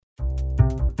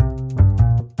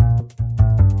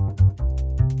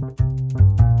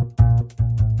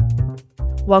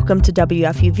Welcome to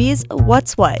WFUV's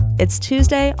What's What? It's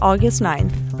Tuesday, August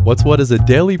 9th. What's What is a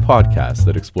daily podcast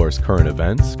that explores current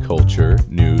events, culture,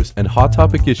 news, and hot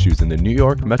topic issues in the New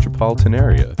York metropolitan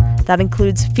area. That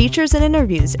includes features and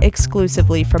interviews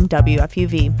exclusively from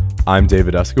WFUV. I'm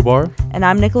David Escobar. And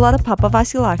I'm Nicoletta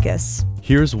Papavasilakis.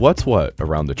 Here's What's What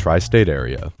around the tri-state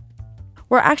area.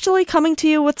 We're actually coming to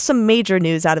you with some major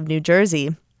news out of New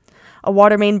Jersey. A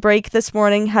water main break this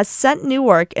morning has sent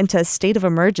Newark into a state of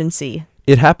emergency.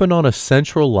 It happened on a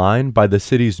central line by the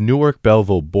city's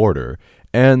Newark-Belleville border,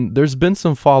 and there's been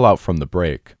some fallout from the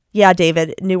break. Yeah,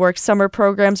 David, Newark's summer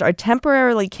programs are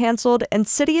temporarily canceled, and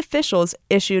city officials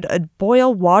issued a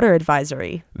boil water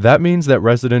advisory. That means that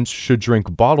residents should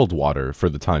drink bottled water for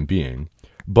the time being,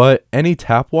 but any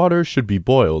tap water should be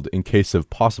boiled in case of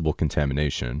possible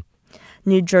contamination.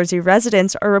 New Jersey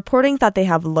residents are reporting that they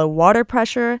have low water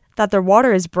pressure, that their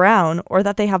water is brown, or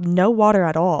that they have no water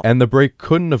at all. And the break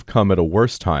couldn't have come at a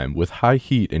worse time with high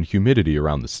heat and humidity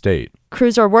around the state.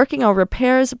 Crews are working on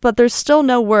repairs, but there's still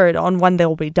no word on when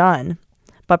they'll be done.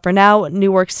 But for now,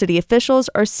 Newark City officials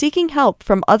are seeking help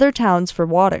from other towns for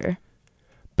water.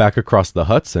 Back across the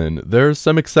Hudson, there's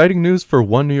some exciting news for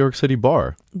one New York City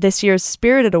bar. This year's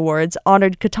Spirited Awards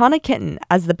honored Katana Kitten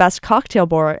as the best cocktail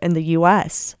bar in the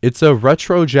U.S. It's a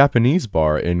retro Japanese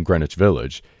bar in Greenwich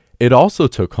Village. It also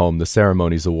took home the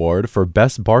ceremony's award for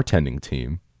Best Bartending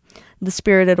Team. The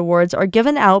Spirited Awards are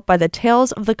given out by the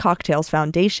Tales of the Cocktails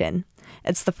Foundation.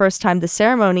 It's the first time the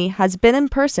ceremony has been in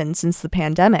person since the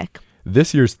pandemic.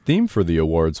 This year's theme for the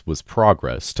awards was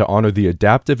Progress, to honor the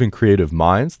adaptive and creative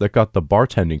minds that got the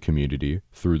bartending community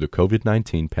through the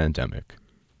COVID-19 pandemic.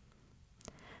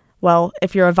 Well,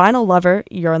 if you're a vinyl lover,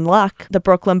 you're in luck. The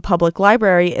Brooklyn Public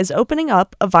Library is opening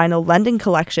up a vinyl lending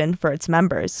collection for its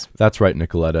members. That's right,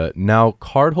 Nicoletta. Now,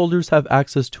 cardholders have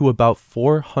access to about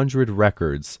 400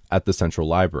 records at the Central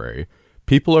Library.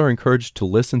 People are encouraged to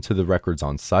listen to the records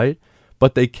on site,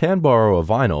 but they can borrow a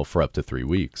vinyl for up to 3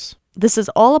 weeks. This is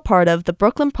all a part of the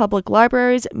Brooklyn Public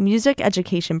Library's music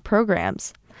education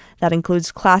programs. That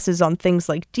includes classes on things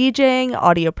like DJing,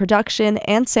 audio production,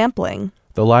 and sampling.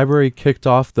 The library kicked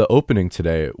off the opening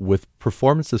today with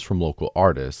performances from local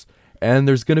artists, and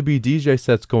there's going to be DJ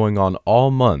sets going on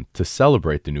all month to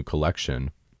celebrate the new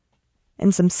collection.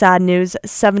 In some sad news,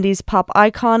 70s pop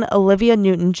icon Olivia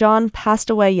Newton-John passed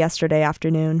away yesterday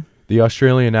afternoon. The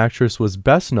Australian actress was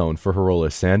best known for her role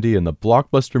as Sandy in the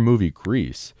blockbuster movie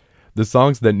Grease. The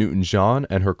songs that Newton-John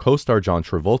and her co-star John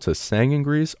Travolta sang in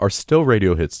Grease are still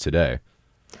radio hits today.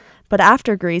 But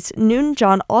after Grease,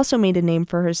 Newton-John also made a name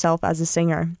for herself as a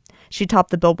singer. She topped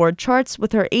the Billboard charts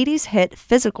with her 80s hit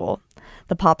Physical.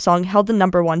 The pop song held the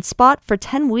 #1 spot for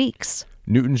 10 weeks.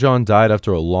 Newton-John died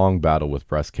after a long battle with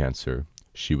breast cancer.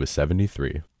 She was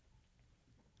 73.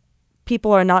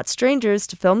 People are not strangers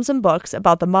to films and books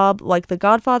about the mob like The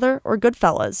Godfather or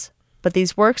Goodfellas. But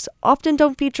these works often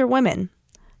don't feature women.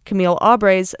 Camille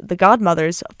Aubre's The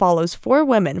Godmothers follows 4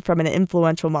 women from an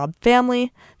influential mob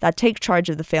family that take charge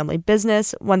of the family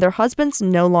business when their husbands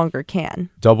no longer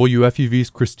can. WFUV's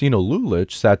Christina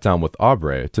Lulich sat down with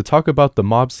Aubrey to talk about the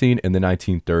mob scene in the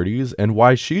 1930s and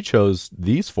why she chose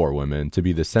these 4 women to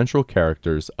be the central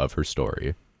characters of her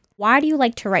story. Why do you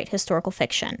like to write historical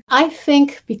fiction? I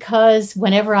think because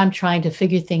whenever I'm trying to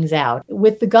figure things out,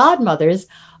 with The Godmothers,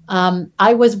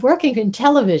 I was working in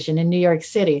television in New York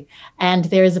City, and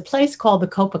there's a place called the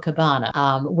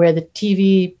Copacabana where the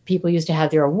TV people used to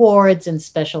have their awards and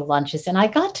special lunches. And I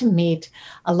got to meet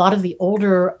a lot of the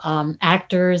older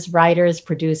actors, writers,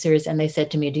 producers, and they said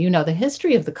to me, "Do you know the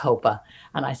history of the Copa?"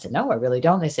 And I said, "No, I really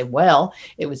don't." They said, "Well,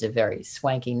 it was a very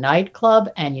swanky nightclub,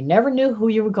 and you never knew who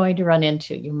you were going to run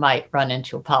into. You might run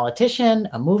into a politician,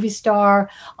 a movie star,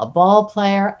 a ball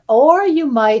player, or you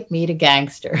might meet a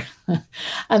gangster."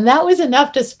 And that was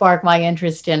enough to spark my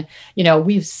interest in,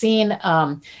 we've seen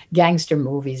gangster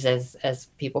movies, as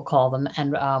people call them,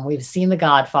 and we've seen The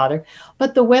Godfather,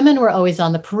 but the women were always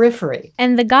on the periphery.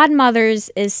 And The Godmothers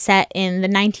is set in the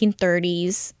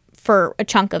 1930s for a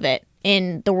chunk of it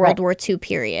in the World War II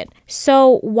period.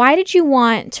 So why did you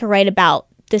want to write about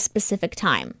this specific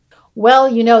time?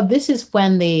 Well, this is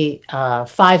when the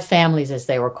 5 families, as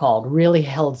they were called, really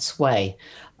held sway.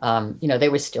 They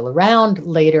were still around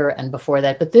later and before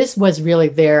that, but this was really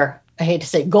their, I hate to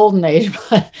say golden age,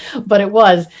 but it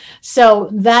was. So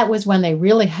that was when they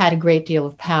really had a great deal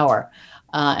of power.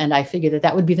 And I figured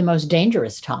that would be the most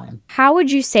dangerous time. How would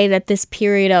you say that this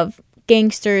period of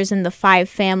gangsters and the 5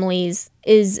 families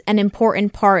is an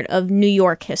important part of New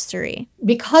York history?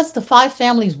 Because the 5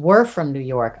 families were from New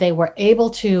York, they were able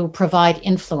to provide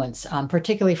influence,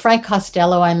 particularly Frank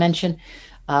Costello, I mentioned.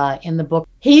 in the book.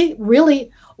 He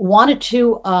really wanted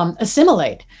to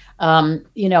assimilate.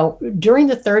 During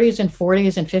the 30s and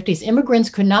 40s and 50s, immigrants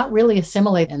could not really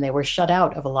assimilate and they were shut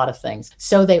out of a lot of things.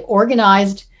 So they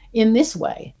organized in this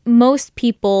way. Most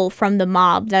people from the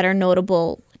mob that are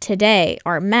notable today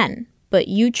are men, but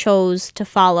you chose to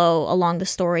follow along the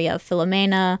story of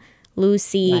Philomena,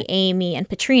 Lucy, right, Amy, and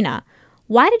Petrina.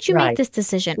 Why did you make this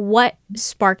decision? What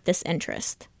sparked this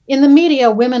interest? In the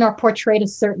media, women are portrayed a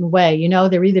certain way.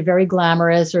 They're either very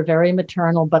glamorous or very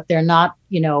maternal, but they're not,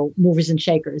 movers and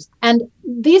shakers. And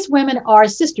these women are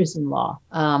sisters-in-law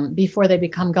before they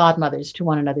become godmothers to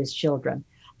one another's children.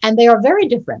 And they are very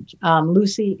different.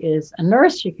 Lucy is a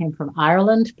nurse. She came from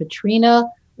Ireland. Petrina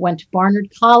went to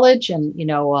Barnard College and,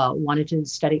 wanted to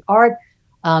study art.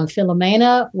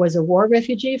 Philomena was a war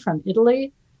refugee from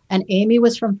Italy. And Amy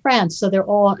was from France. So they're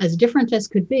all as different as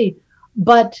could be.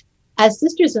 But as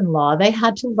sisters-in-law, they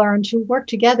had to learn to work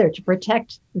together to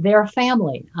protect their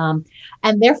family.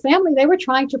 And their family, they were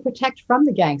trying to protect from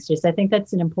the gangsters. I think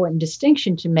that's an important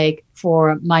distinction to make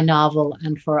for my novel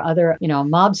and for other,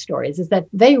 mob stories, is that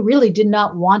they really did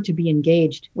not want to be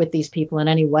engaged with these people in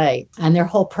any way. And their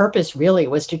whole purpose really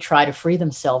was to try to free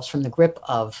themselves from the grip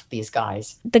of these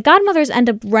guys. The godmothers end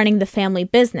up running the family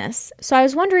business. So I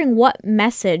was wondering, what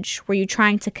message were you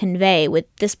trying to convey with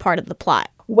this part of the plot?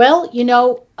 Well,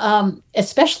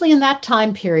 especially in that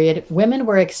time period, women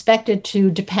were expected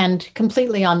to depend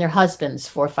completely on their husbands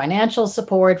for financial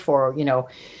support, for,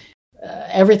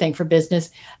 everything for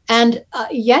business. And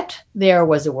yet there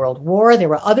was a world war. There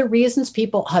were other reasons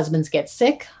husbands get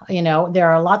sick.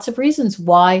 There are lots of reasons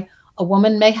why a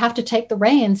woman may have to take the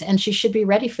reins, and she should be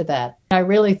ready for that. I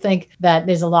really think that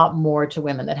there's a lot more to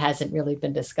women that hasn't really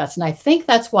been discussed. And I think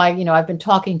that's why, I've been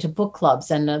talking to book clubs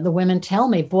and the women tell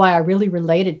me, boy, I really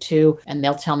related to, and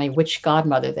they'll tell me which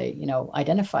godmother they,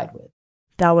 identified with.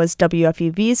 That was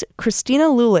WFUV's Christina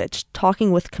Lulich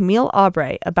talking with Camille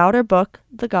Aubrey about her book,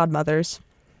 The Godmothers.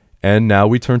 And now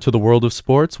we turn to the world of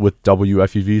sports with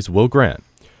WFUV's Will Grant.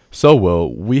 So,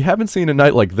 Will, we haven't seen a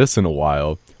night like this in a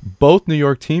while. Both New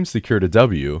York teams secured a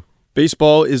W.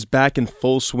 Baseball is back in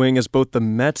full swing as both the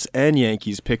Mets and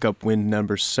Yankees pick up win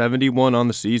number 71 on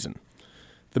the season.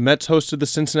 The Mets hosted the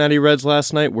Cincinnati Reds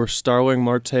last night, where Starling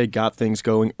Marte got things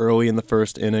going early in the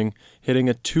first inning, hitting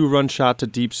a 2-run shot to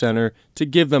deep center to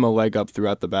give them a leg up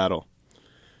throughout the battle.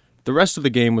 The rest of the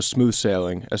game was smooth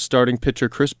sailing, as starting pitcher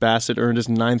Chris Bassett earned his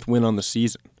 9th win on the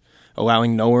season,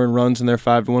 allowing no earned runs in their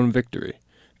 5-1 victory.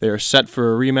 They are set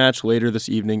for a rematch later this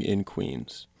evening in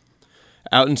Queens.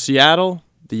 Out in Seattle,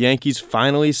 the Yankees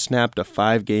finally snapped a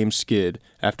 5-game skid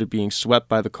after being swept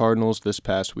by the Cardinals this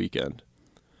past weekend.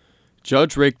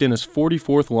 Judge raked in his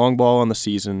 44th long ball on the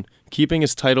season, keeping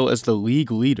his title as the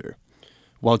league leader,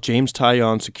 while James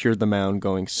Taillon secured the mound,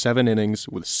 going 7 innings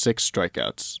with 6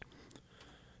 strikeouts.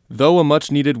 Though a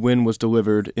much-needed win was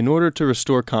delivered in order to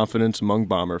restore confidence among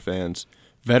Bomber fans,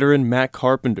 veteran Matt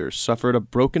Carpenter suffered a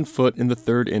broken foot in the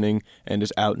 3rd inning and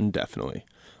is out indefinitely.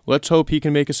 Let's hope he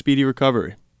can make a speedy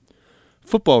recovery.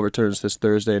 Football returns this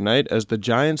Thursday night as the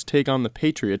Giants take on the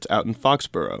Patriots out in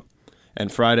Foxborough.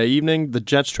 And Friday evening, the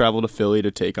Jets travel to Philly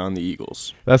to take on the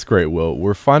Eagles. That's great, Will.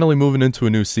 We're finally moving into a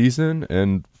new season,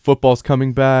 and football's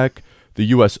coming back. The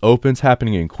U.S. Open's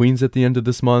happening in Queens at the end of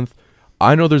this month.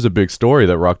 I know there's a big story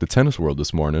that rocked the tennis world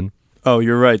this morning. Oh,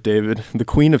 you're right, David. The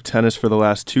queen of tennis for the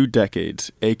last 2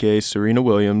 decades, aka Serena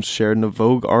Williams, shared in a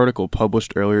Vogue article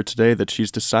published earlier today that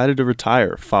she's decided to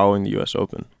retire following the U.S.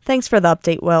 Open. Thanks for the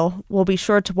update, Will. We'll be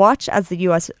sure to watch as the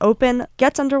U.S. Open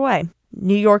gets underway.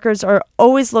 New Yorkers are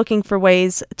always looking for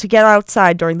ways to get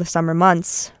outside during the summer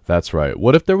months. That's right.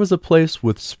 What if there was a place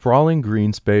with sprawling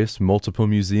green space, multiple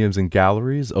museums and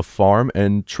galleries, a farm,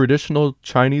 and traditional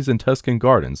Chinese and Tuscan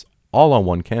gardens, all on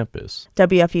one campus?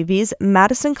 WFUV's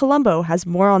Madison Colombo has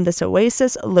more on this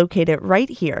oasis located right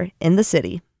here in the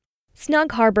city.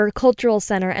 Snug Harbor Cultural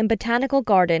Center and Botanical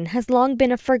Garden has long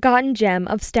been a forgotten gem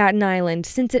of Staten Island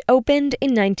since it opened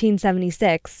in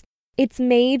 1976. It's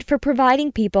made for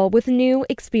providing people with new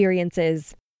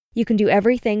experiences. You can do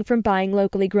everything from buying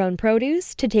locally grown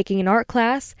produce to taking an art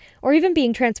class or even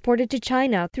being transported to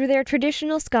China through their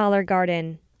traditional scholar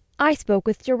garden. I spoke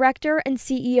with Director and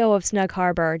CEO of Snug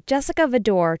Harbor, Jessica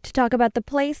Vidor, to talk about the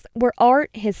place where art,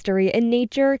 history, and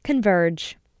nature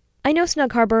converge. I know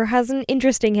Snug Harbor has an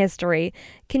interesting history.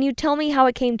 Can you tell me how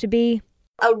it came to be?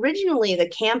 Originally, the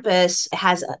campus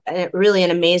has really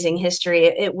an amazing history.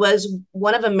 It was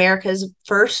one of America's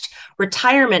first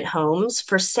retirement homes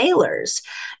for sailors.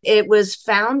 It was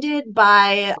founded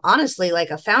by, honestly, like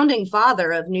a founding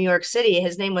father of New York City.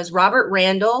 His name was Robert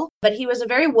Randall, but he was a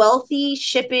very wealthy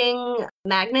shipping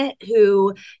magnate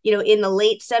who, in the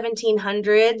late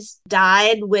 1700s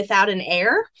died without an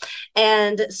heir.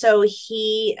 And so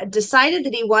he decided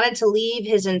that he wanted to leave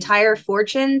his entire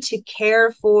fortune to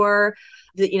care for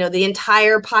the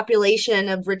entire population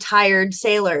of retired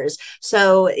sailors.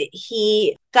 So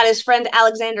he got his friend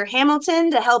Alexander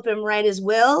Hamilton to help him write his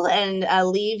will and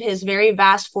leave his very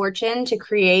vast fortune to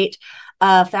create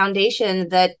a foundation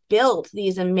that built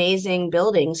these amazing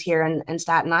buildings here in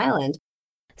Staten Island.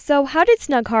 So how did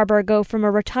Snug Harbor go from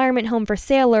a retirement home for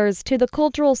sailors to the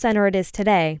cultural center it is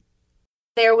today?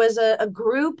 There was a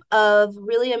group of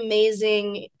really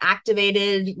amazing,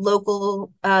 activated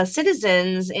local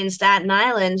citizens in Staten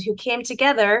Island who came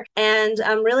together and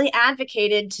really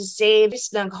advocated to save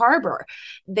Snug Harbor.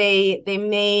 They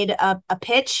made a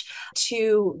pitch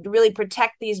to really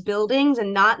protect these buildings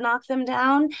and not knock them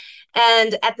down.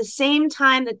 And at the same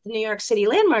time that the New York City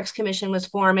Landmarks Commission was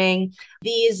forming,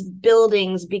 these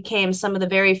buildings became some of the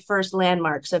very first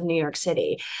landmarks of New York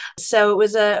City. So it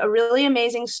was a really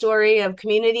amazing story of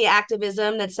community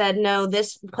activism that said, no,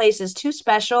 this place is too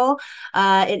special.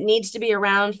 It needs to be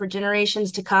around for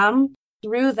generations to come.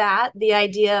 Through that, the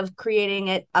idea of creating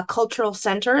a cultural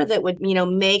center that would,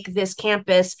 make this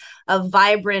campus a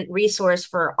vibrant resource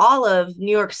for all of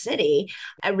New York City,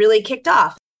 really kicked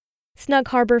off. Snug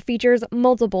Harbor features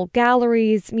multiple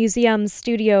galleries, museums,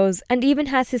 studios, and even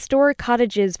has historic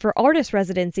cottages for artist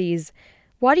residencies.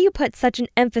 Why do you put such an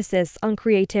emphasis on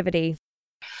creativity?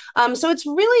 So it's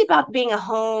really about being a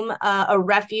home, a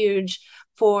refuge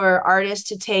for artists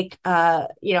to take,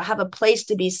 have a place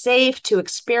to be safe, to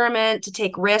experiment, to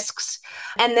take risks,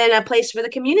 and then a place for the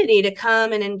community to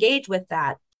come and engage with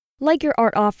that. Like your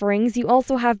art offerings, you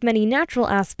also have many natural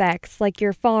aspects, like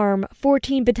your farm,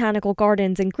 14 botanical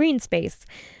gardens, and green space.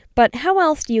 But how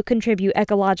else do you contribute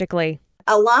ecologically?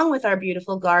 Along with our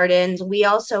beautiful gardens, we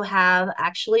also have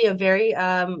actually a very,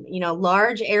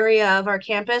 large area of our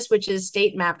campus, which is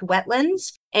state mapped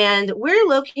wetlands. And we're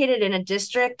located in a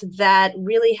district that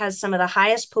really has some of the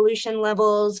highest pollution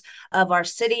levels of our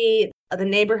city. The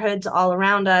neighborhoods all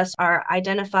around us are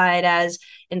identified as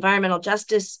environmental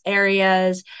justice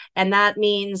areas. And that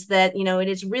means that, it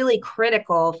is really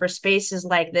critical for spaces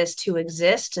like this to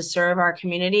exist, to serve our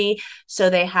community. So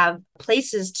they have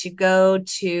places to go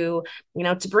to,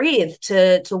 to breathe,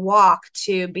 to walk,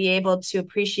 to be able to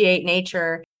appreciate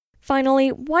nature. Finally,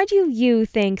 why do you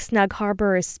think Snug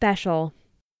Harbor is special?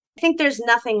 I think there's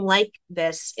nothing like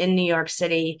this in New York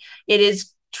City. It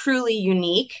is truly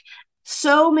unique.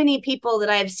 So many people that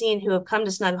I've seen who have come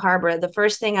to Snug Harbor, the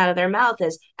first thing out of their mouth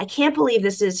is, I can't believe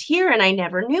this is here and I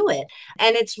never knew it.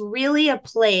 And it's really a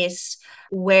place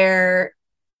where,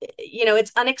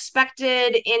 it's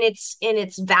unexpected in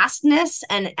its vastness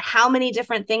and how many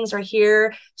different things are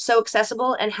here, so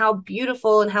accessible, and how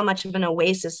beautiful and how much of an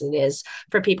oasis it is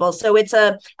for people. So it's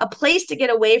a place to get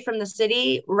away from the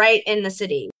city, right in the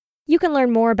city. You can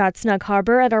learn more about Snug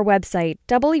Harbor at our website,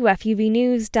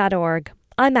 WFUVnews.org.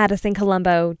 I'm Madison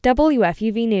Colombo,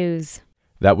 WFUV News.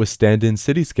 That was stand-in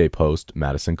Cityscape host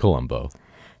Madison Colombo.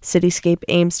 Cityscape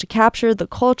aims to capture the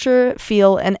culture,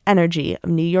 feel, and energy of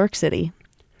New York City.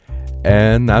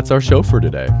 And that's our show for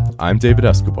today. I'm David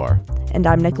Escobar. And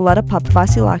I'm Nicoletta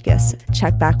Papavasilakis.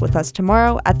 Check back with us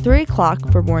tomorrow at 3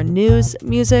 o'clock for more news,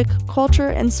 music, culture,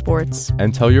 and sports.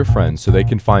 And tell your friends so they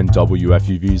can find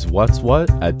WFUV's What's What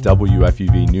at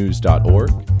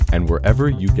WFUVnews.org and wherever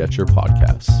you get your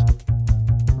podcasts.